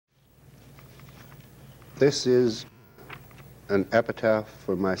This is an epitaph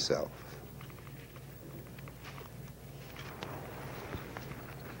for myself.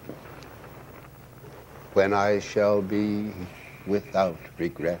 When I shall be without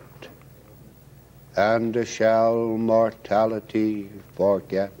regret, and shall mortality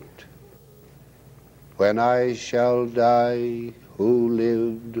forget, when I shall die who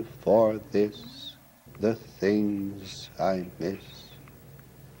lived for this, the things I miss,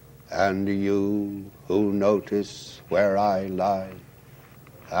 and you who notice where I lie,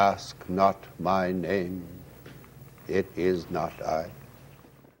 ask not my name, it is not I.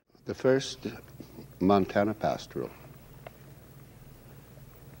 The first Montana pastoral.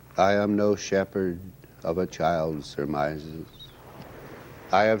 I am no shepherd of a child's surmises.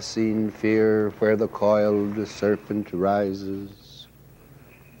 I have seen fear where the coiled serpent rises,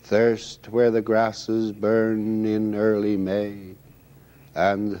 thirst where the grasses burn in early May,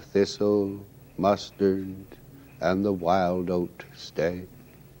 and thistle, mustard, and the wild oat stay.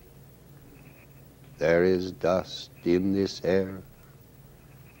 There is dust in this air.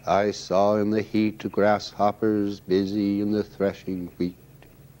 I saw in the heat grasshoppers busy in the threshing wheat.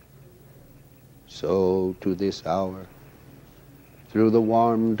 So to this hour, through the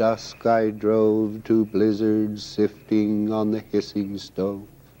warm dusk I drove to blizzards sifting on the hissing stove,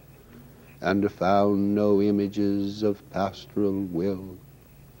 and found no images of pastoral will,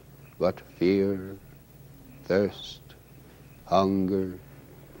 but fear, thirst, hunger,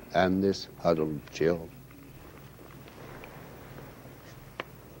 and this huddled chill.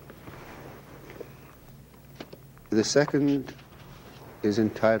 The second is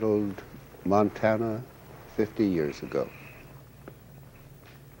entitled Montana 50 Years Ago.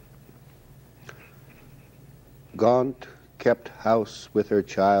 Gaunt kept house with her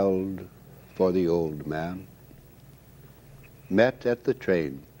child for the old man. Met at the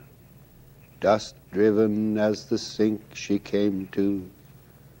train, dust-driven as the sink she came to,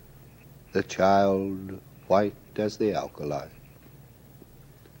 the child white as the alkali.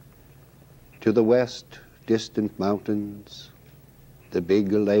 To the west, distant mountains, the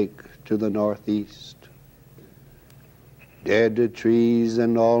big lake to the northeast, dead trees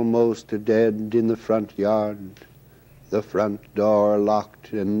and almost dead in the front yard, the front door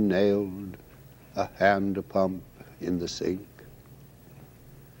locked and nailed, a hand pump in the sink.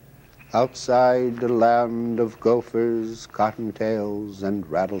 Outside the land of gophers, cottontails, and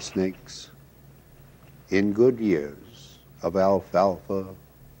rattlesnakes, in good years of alfalfa,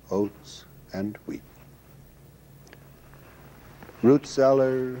 oats, and wheat. Root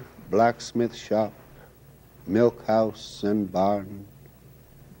cellar, blacksmith shop, milk house and barn,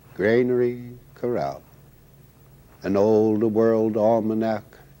 granary, corral, an old world almanac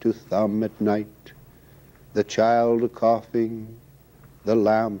to thumb at night, the child coughing, the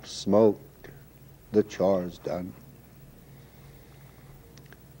lamp smoked, the chores done.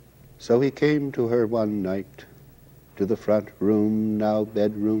 So he came to her one night, to the front room, now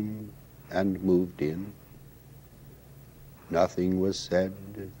bedroom, and moved in. Nothing was said,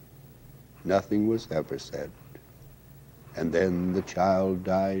 nothing was ever said. And then the child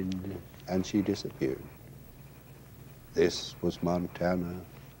died and she disappeared. This was Montana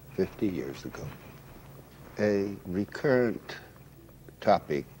 50 years ago. A recurrent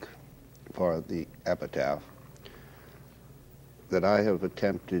topic for the epitaph that I have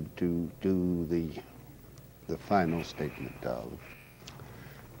attempted to do the final statement of.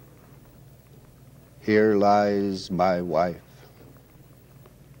 Here lies my wife.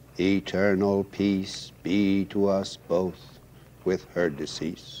 Eternal peace be to us both with her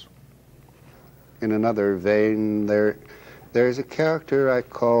decease. In another vein, there's a character I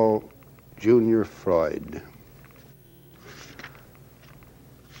call Junior Freud.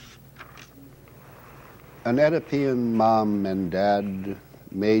 An Oedipian mom and dad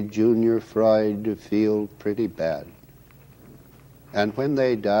made Junior Freud feel pretty bad. And when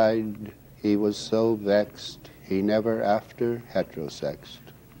they died, he was so vexed, he never after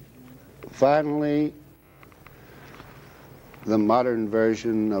heterosexed. Finally, the modern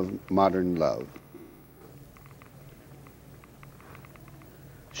version of modern love.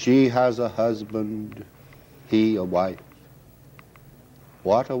 She has a husband, he a wife.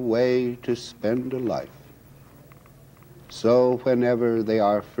 What a way to spend a life. So whenever they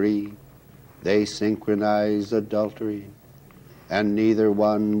are free, they synchronize adultery, and neither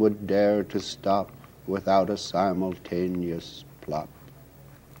one would dare to stop without a simultaneous plot.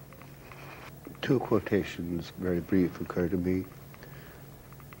 Two quotations, very brief, occur to me.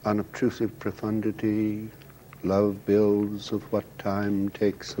 Unobtrusive profundity, love builds of what time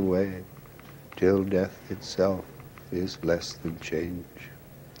takes away, till death itself is less than change.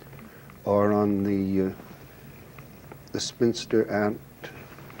 Or on the the spinster aunt,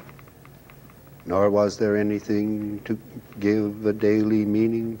 nor was there anything to give a daily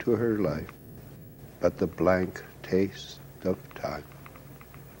meaning to her life but the blank taste of time.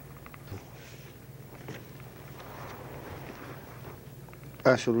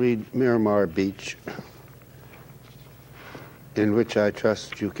 I shall read Miramar Beach, in which I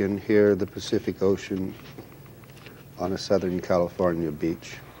trust you can hear the Pacific Ocean on a Southern California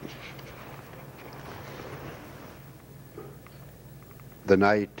beach. The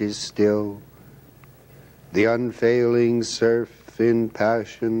night is still, the unfailing surf in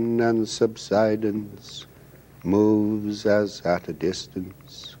passion and subsidence moves as at a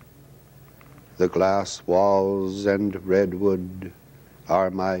distance. The glass walls and redwood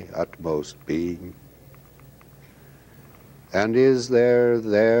are my utmost being. And is there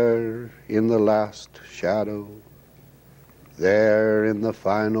in the last shadow, there in the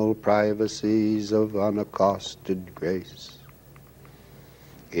final privacies of unaccosted grace,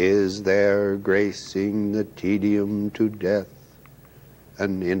 is there gracing the tedium to death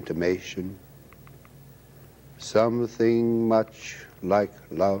an intimation, something much like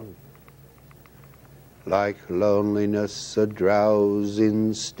love, like loneliness, a drowse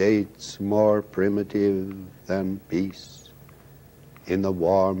in states more primitive than peace, in the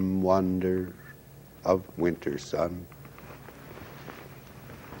warm wonder of winter sun.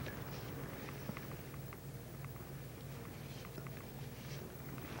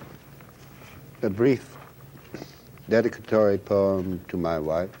 A brief dedicatory poem to my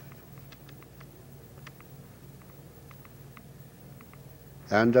wife.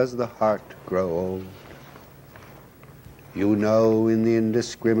 And does the heart grow old? You know, in the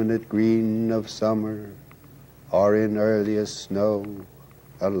indiscriminate green of summer, or in earliest snow,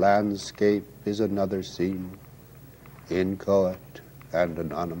 a landscape is another scene, inchoate and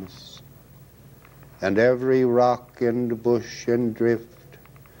anonymous. And every rock and bush and drift,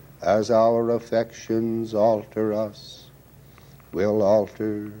 as our affections alter us, will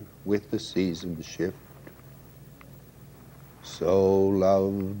alter with the season's shift. So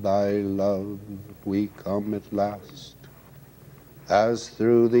love by love we come at last, as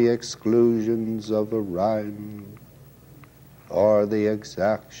through the exclusions of a rhyme, or the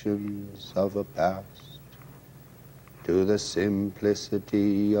exactions of a past, to the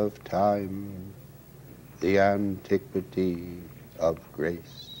simplicity of time, the antiquity of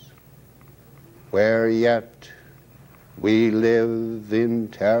grace, where yet we live in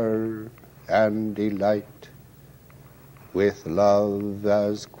terror and delight, with love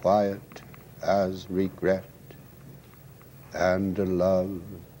as quiet as regret, and a love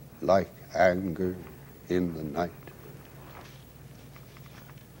like anger in the night.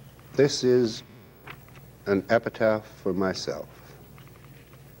 This is an epitaph for myself.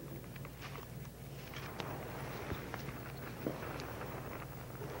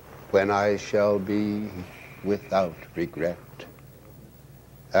 When I shall be without regret,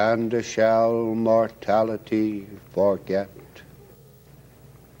 and shall mortality forget,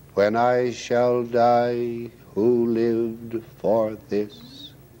 when I shall die who lived for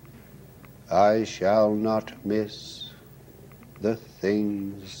this, I shall not miss the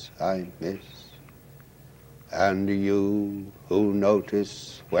things I miss. And you who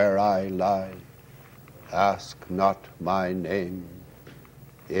notice where I lie, ask not my name,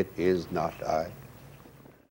 it is not I.